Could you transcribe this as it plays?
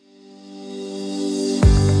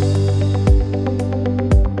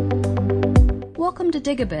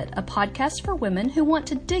Dig a Bit, a podcast for women who want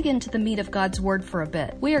to dig into the meat of God's Word for a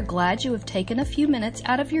bit. We are glad you have taken a few minutes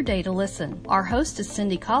out of your day to listen. Our host is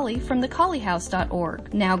Cindy Colley from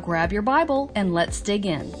thecolleyhouse.org. Now grab your Bible and let's dig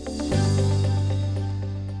in.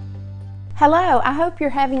 Hello, I hope you're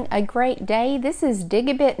having a great day. This is Dig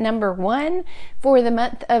a Bit number 1 for the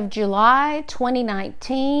month of July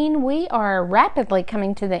 2019. We are rapidly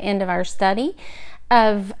coming to the end of our study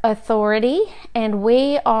of authority, and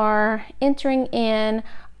we are entering in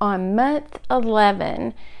on month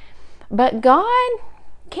 11. But God,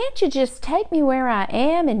 can't you just take me where I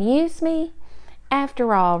am and use me?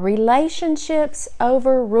 After all, relationships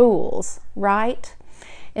over rules, right?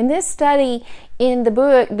 And this study in the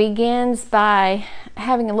book begins by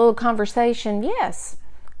having a little conversation. Yes,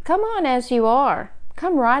 come on as you are.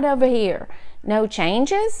 Come right over here. No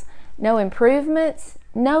changes, no improvements,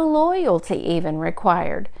 no loyalty even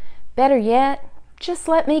required. Better yet, just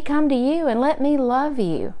let me come to you and let me love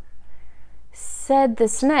you, said the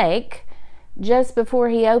snake just before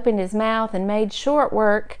he opened his mouth and made short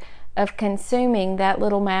work of consuming that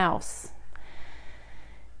little mouse.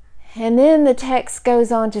 And then the text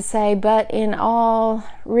goes on to say, but in all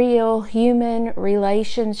real human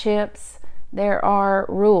relationships, there are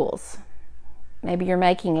rules. Maybe you're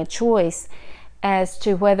making a choice as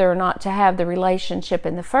to whether or not to have the relationship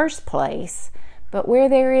in the first place. But where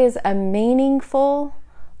there is a meaningful,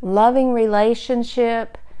 loving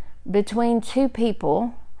relationship between two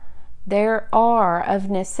people, there are of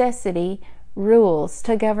necessity rules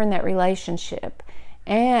to govern that relationship.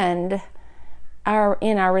 And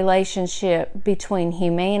in our relationship between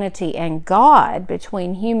humanity and God,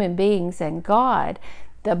 between human beings and God,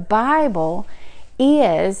 the Bible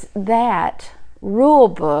is that rule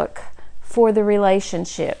book for the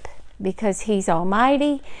relationship, because He's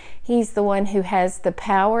Almighty. He's the one who has the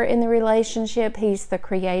power in the relationship. He's the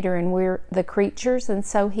creator and we're the creatures, and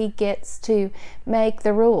so He gets to make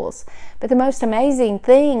the rules. But the most amazing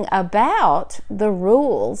thing about the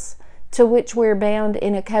rules to which we're bound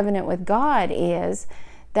in a covenant with God is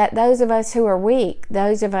that those of us who are weak,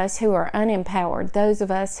 those of us who are unempowered, those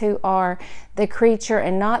of us who are the creature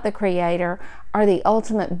and not the creator, are the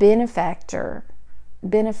ultimate benefactors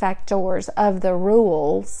of the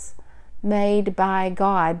rules made by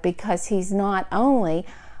God, because He's not only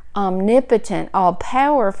omnipotent,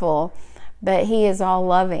 all-powerful, but He is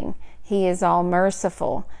all-loving. He is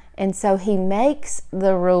all-merciful. And so He makes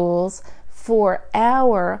the rules for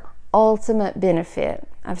our ultimate benefit.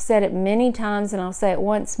 I've said it many times and I'll say it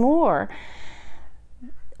once more.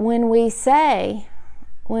 When we submit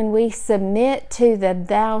to the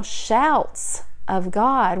thou shalts of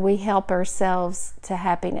God, we help ourselves to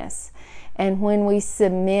happiness. And when we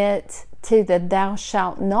submit to the thou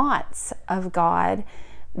shalt nots of God,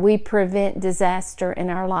 we prevent disaster in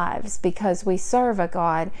our lives, because we serve a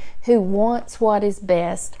God who wants what is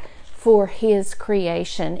best for His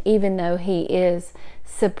creation, even though He is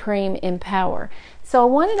supreme in power. So I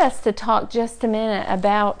wanted us to talk just a minute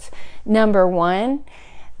about number 1,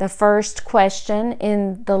 the first question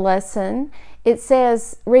in the lesson. It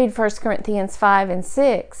says, read 1 Corinthians 5 and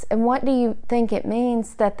 6. And what do you think it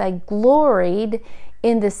means that they gloried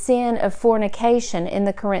in the sin of fornication in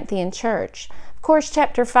the Corinthian church? Of course,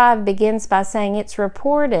 chapter 5 begins by saying it's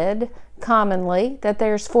reported commonly that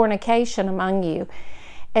there's fornication among you.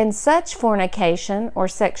 And such fornication or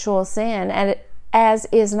sexual sin as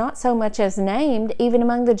is not so much as named even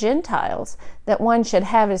among the Gentiles, that one should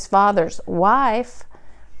have his father's wife.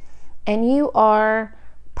 And you are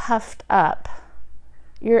puffed up,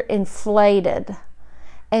 you're inflated,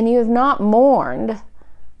 and you have not mourned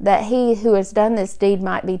that he who has done this deed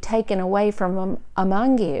might be taken away from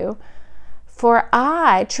among you. For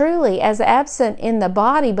I truly, as absent in the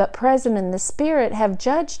body but present in the spirit, have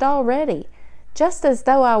judged already, just as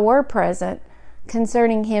though I were present,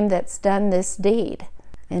 concerning him that's done this deed.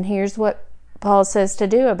 And here's what Paul says to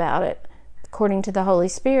do about it, according to the Holy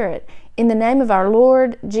Spirit. In the name of our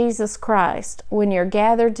Lord Jesus Christ, when you're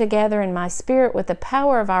gathered together in my spirit with the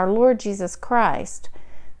power of our Lord Jesus Christ,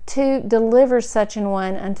 to deliver such an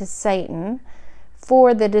one unto Satan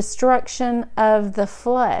for the destruction of the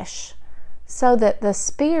flesh, so that the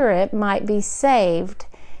spirit might be saved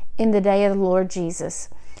in the day of the Lord Jesus.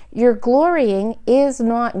 Your glorying is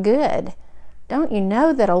not good. Don't you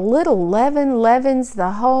know that a little leaven leavens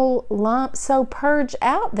the whole lump? So purge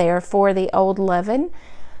out therefore the old leaven,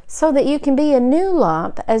 so that you can be a new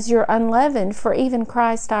lump as you're unleavened. For even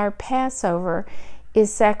Christ our Passover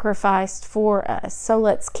is sacrificed for us. So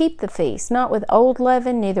let's keep the feast, not with old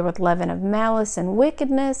leaven, neither with leaven of malice and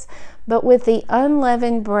wickedness, but with the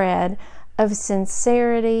unleavened bread of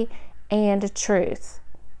sincerity and truth.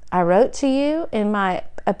 I wrote to you in my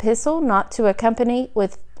epistle not to company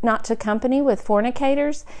with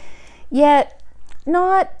fornicators, yet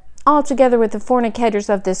not altogether with the fornicators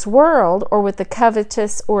of this world, or with the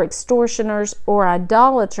covetous, or extortioners, or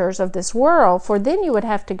idolaters of this world, for then you would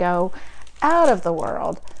have to go out of the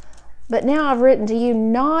world. But now I've written to you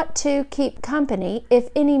not to keep company if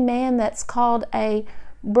any man that's called a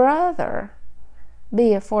brother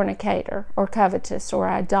be a fornicator, or covetous, or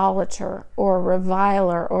idolater, or a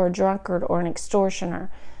reviler, or a drunkard, or an extortioner.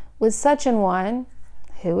 With such an one,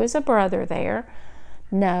 who is a brother there,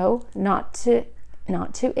 no, not to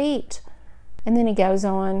eat. And then he goes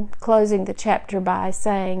on, closing the chapter by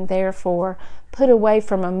saying, therefore, put away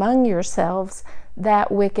from among yourselves that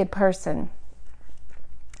wicked person.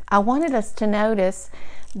 I wanted us to notice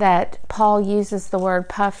that Paul uses the word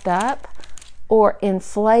puffed up or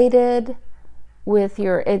inflated with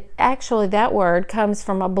actually that word comes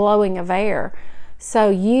from a blowing of air. So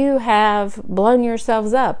you have blown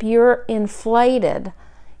yourselves up. You're inflated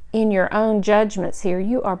in your own judgments here.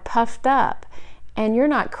 You are puffed up, and you're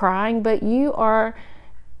not crying, but you are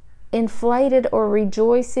inflated or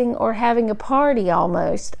rejoicing or having a party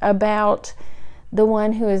almost about the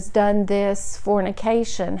one who has done this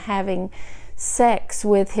fornication, having sex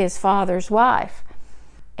with his father's wife.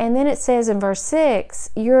 And then it says in verse 6,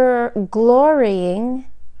 your glorying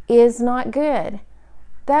is not good.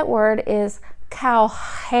 That word is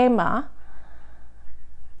kalhema,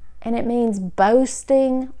 and it means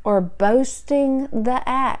boasting or boasting the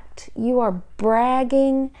act. You are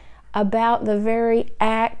bragging about the very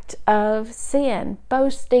act of sin,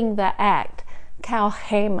 boasting the act,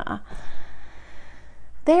 kalhema.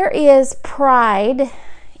 There is pride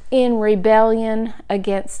in rebellion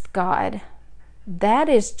against God. That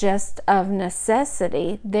is just of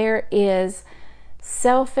necessity. There is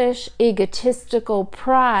selfish, egotistical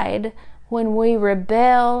pride when we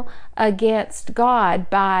rebel against God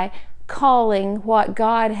by calling what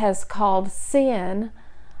God has called sin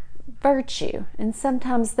virtue. And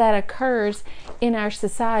sometimes that occurs in our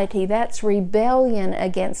society. That's rebellion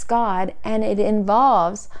against God, and it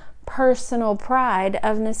involves personal pride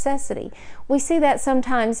of necessity. We see that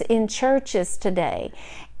sometimes in churches today.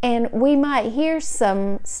 And we might hear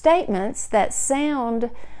some statements that sound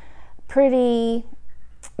pretty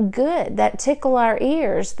good, that tickle our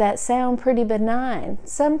ears, that sound pretty benign.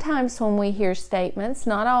 Sometimes when we hear statements,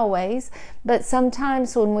 not always, but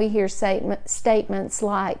sometimes when we hear statements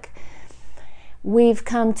like, we've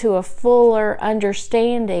come to a fuller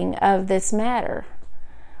understanding of this matter.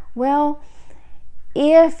 Well,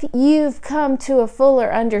 if you've come to a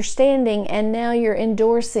fuller understanding and now you're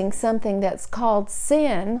endorsing something that's called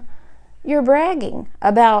sin, you're bragging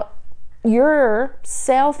about your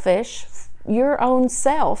own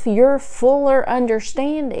self, your fuller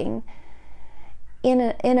understanding in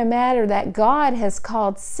a matter that God has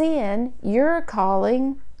called sin. You're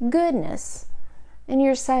calling goodness. And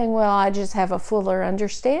you're saying, well, I just have a fuller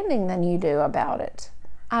understanding than you do about it.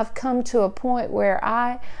 I've come to a point where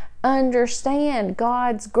I understand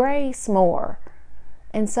God's grace more.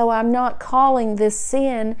 And so I'm not calling this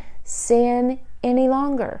sin any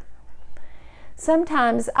longer.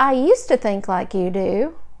 Sometimes I used to think like you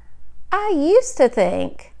do. I used to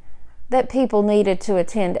think that people needed to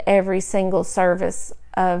attend every single service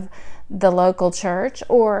of the local church,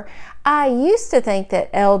 or I used to think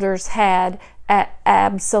that elders had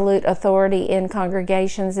absolute authority in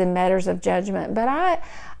congregations in matters of judgment, but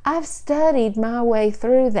I've studied my way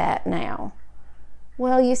through that now.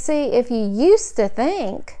 Well, you see, if you used to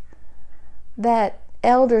think that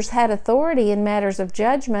elders had authority in matters of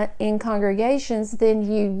judgment in congregations, then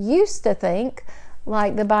you used to think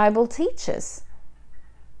like the Bible teaches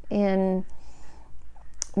in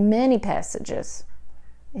many passages,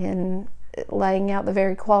 in laying out the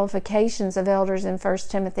very qualifications of elders in 1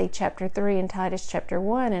 Timothy chapter 3 and Titus chapter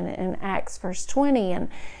 1 and in Acts verse 20 and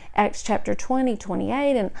Acts chapter 20,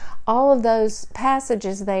 28, and all of those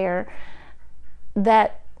passages there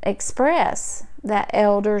that express that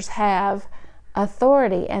elders have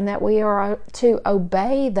authority and that we are to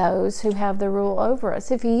obey those who have the rule over us.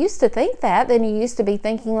 If you used to think that, then you used to be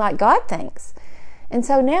thinking like God thinks. And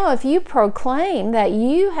so now if you proclaim that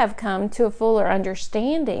you have come to a fuller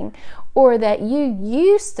understanding, or that you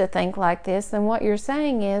used to think like this, then what you're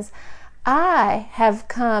saying is, I have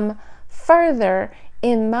come further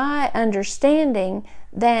in my understanding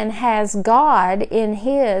than has God in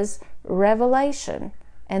His revelation.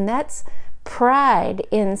 And that's pride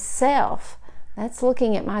in self. That's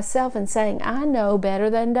looking at myself and saying, I know better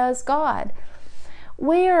than does God.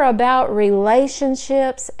 We are about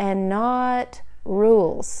relationships and not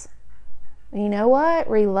rules. You know what?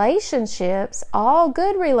 Relationships, all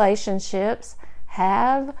good relationships,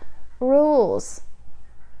 have rules.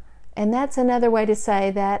 And that's another way to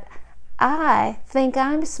say that I think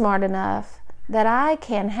I'm smart enough that I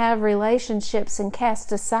can have relationships and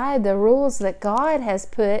cast aside the rules that God has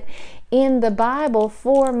put in the Bible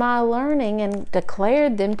for my learning and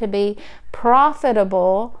declared them to be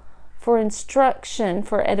profitable for instruction,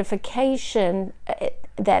 for edification,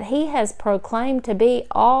 that He has proclaimed to be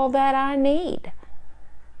all that I need.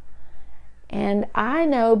 And I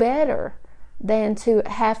know better than to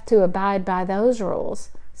have to abide by those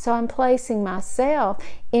rules. So I'm placing myself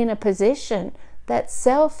in a position that's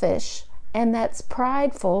selfish and that's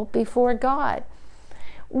prideful before God.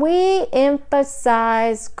 We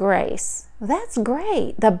emphasize grace. That's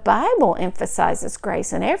great. The Bible emphasizes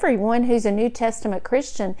grace, and everyone who's a New Testament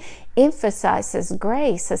Christian emphasizes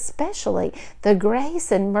grace, especially the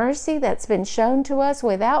grace and mercy that's been shown to us,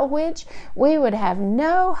 without which we would have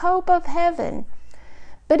no hope of heaven.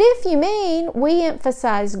 But if you mean we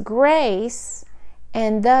emphasize grace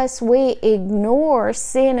and thus we ignore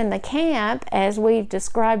sin in the camp, as we've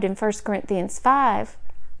described in 1 Corinthians 5,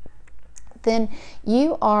 then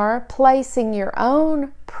you are placing your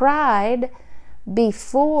own pride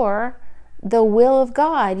before the will of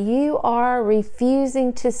God. You are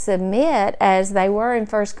refusing to submit, as they were in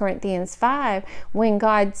 1 Corinthians 5, when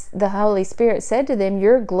the Holy Spirit said to them,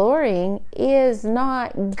 your glorying is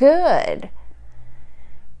not good.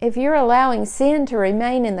 If you're allowing sin to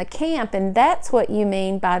remain in the camp, and that's what you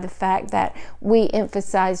mean by the fact that we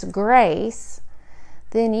emphasize grace,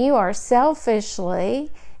 then you are selfishly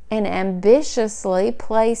and ambitiously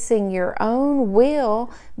placing your own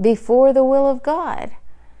will before the will of God.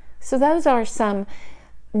 So those are some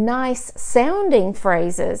nice sounding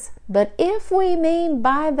phrases, but if we mean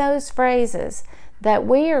by those phrases that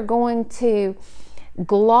we are going to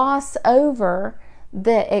gloss over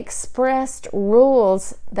the expressed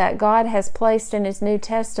rules that God has placed in His New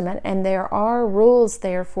Testament, and there are rules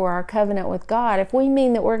there for our covenant with God, if we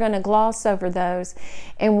mean that we're going to gloss over those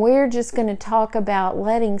and we're just going to talk about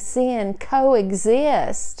letting sin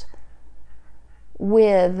coexist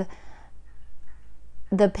with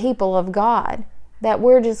the people of God, that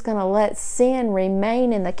we're just going to let sin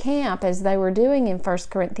remain in the camp as they were doing in 1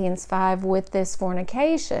 Corinthians 5 with this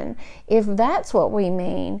fornication, if that's what we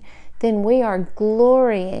mean, then we are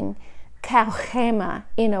glorying kauhema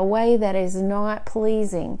in a way that is not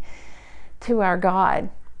pleasing to our God.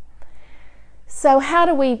 So how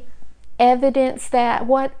do we evidence that?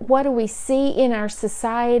 What do we see in our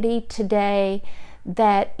society today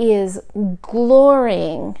that is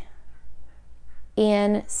glorying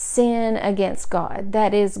in sin against God,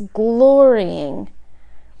 that is glorying?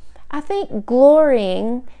 I think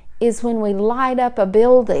glorying is when we light up a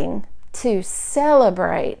building to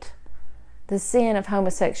celebrate the sin of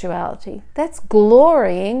homosexuality. That's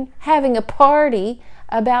glorying, having a party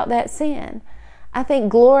about that sin. I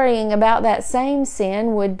think glorying about that same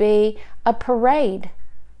sin would be a parade.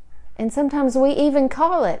 And sometimes we even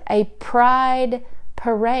call it a pride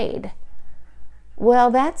parade.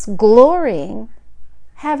 Well, that's glorying,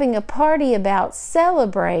 having a party about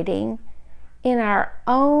celebrating in our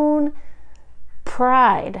own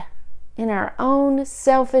pride, in our own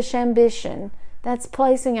selfish ambition. That's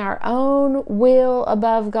placing our own will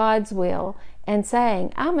above God's will and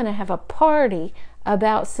saying, I'm going to have a party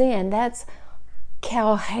about sin. That's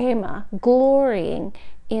kauhema, glorying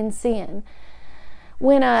in sin.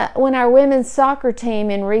 When our women's soccer team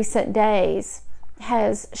in recent days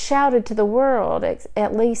has shouted to the world,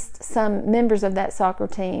 at least some members of that soccer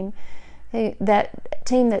team, that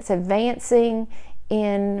team that's advancing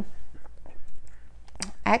in,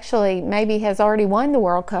 actually maybe has already won the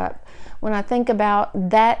World Cup, when I think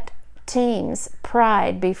about that team's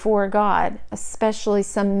pride before God, especially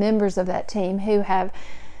some members of that team who have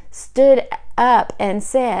stood up and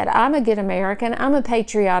said, I'm a good American, I'm a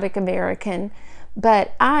patriotic American,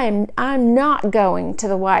 but I'm not going to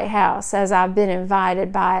the White House as I've been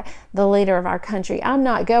invited by the leader of our country. I'm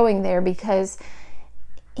not going there because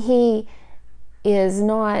he is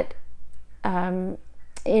not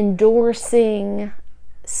endorsing,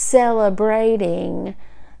 celebrating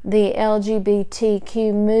the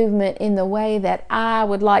LGBTQ movement in the way that I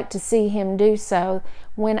would like to see him do so.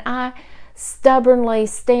 When I stubbornly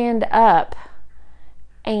stand up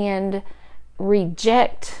and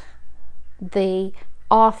reject the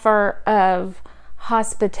offer of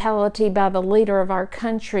hospitality by the leader of our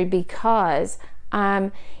country because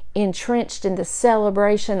I'm entrenched in the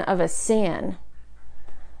celebration of a sin,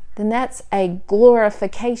 then that's a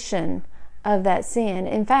glorification of that sin.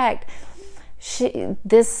 In fact,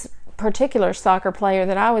 this particular soccer player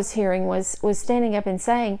that I was hearing was standing up and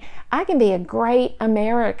saying, I can be a great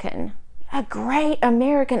American, a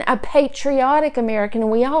patriotic American,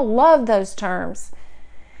 and we all love those terms,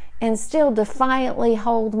 and still defiantly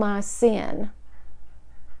hold my sin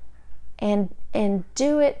and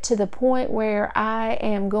do it to the point where I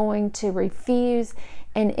am going to refuse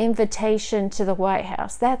an invitation to the White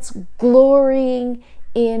House. That's glorying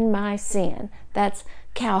in my sin. That's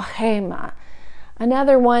kauhema.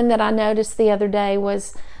 Another one that I noticed the other day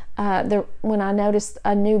was when I noticed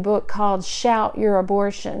a new book called Shout Your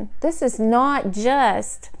Abortion. This is not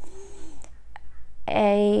just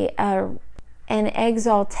an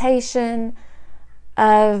exaltation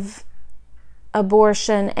of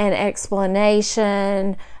abortion and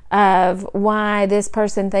explanation of why this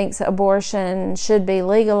person thinks abortion should be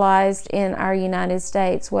legalized in our United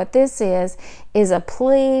States. What this is a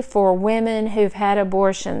plea for women who've had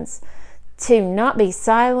abortions to not be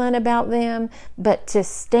silent about them, but to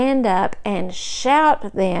stand up and shout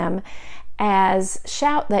that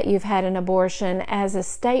you've had an abortion as a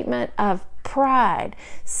statement of pride,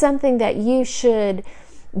 something that you should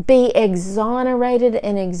be exonerated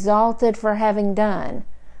and exalted for having done.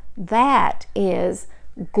 That is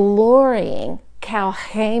glorying,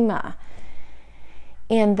 kauhema,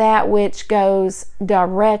 in that which goes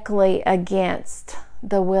directly against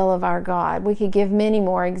the will of our God. We could give many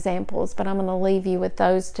more examples, but I'm going to leave you with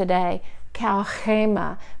those today.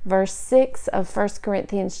 Kauhema, verse 6 of 1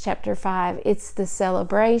 Corinthians chapter 5. It's the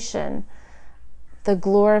celebration, the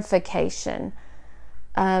glorification,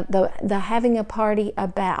 the having a party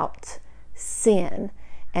about sin.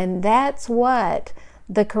 And that's what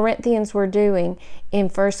the Corinthians were doing in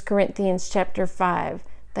 1 Corinthians chapter 5.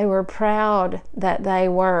 They were proud that they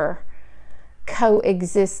were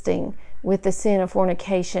coexisting with the sin of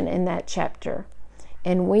fornication in that chapter.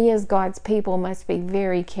 And we as God's people must be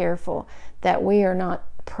very careful that we are not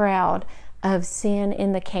proud of sin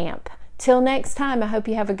in the camp. Till next time, I hope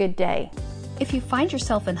you have a good day. If you find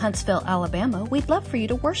yourself in Huntsville, Alabama, we'd love for you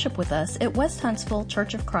to worship with us at West Huntsville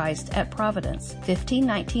Church of Christ at Providence,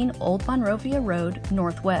 1519 Old Monrovia Road,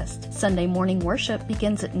 Northwest. Sunday morning worship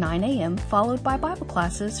begins at 9 a.m., followed by Bible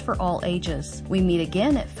classes for all ages. We meet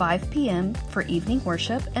again at 5 p.m. for evening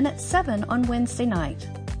worship and at 7 on Wednesday night.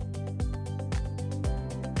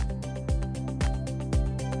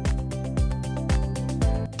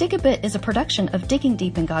 Dig a Bit is a production of Digging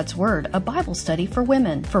Deep in God's Word, a Bible study for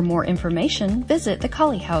women. For more information, visit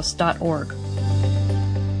thecollyhouse.org.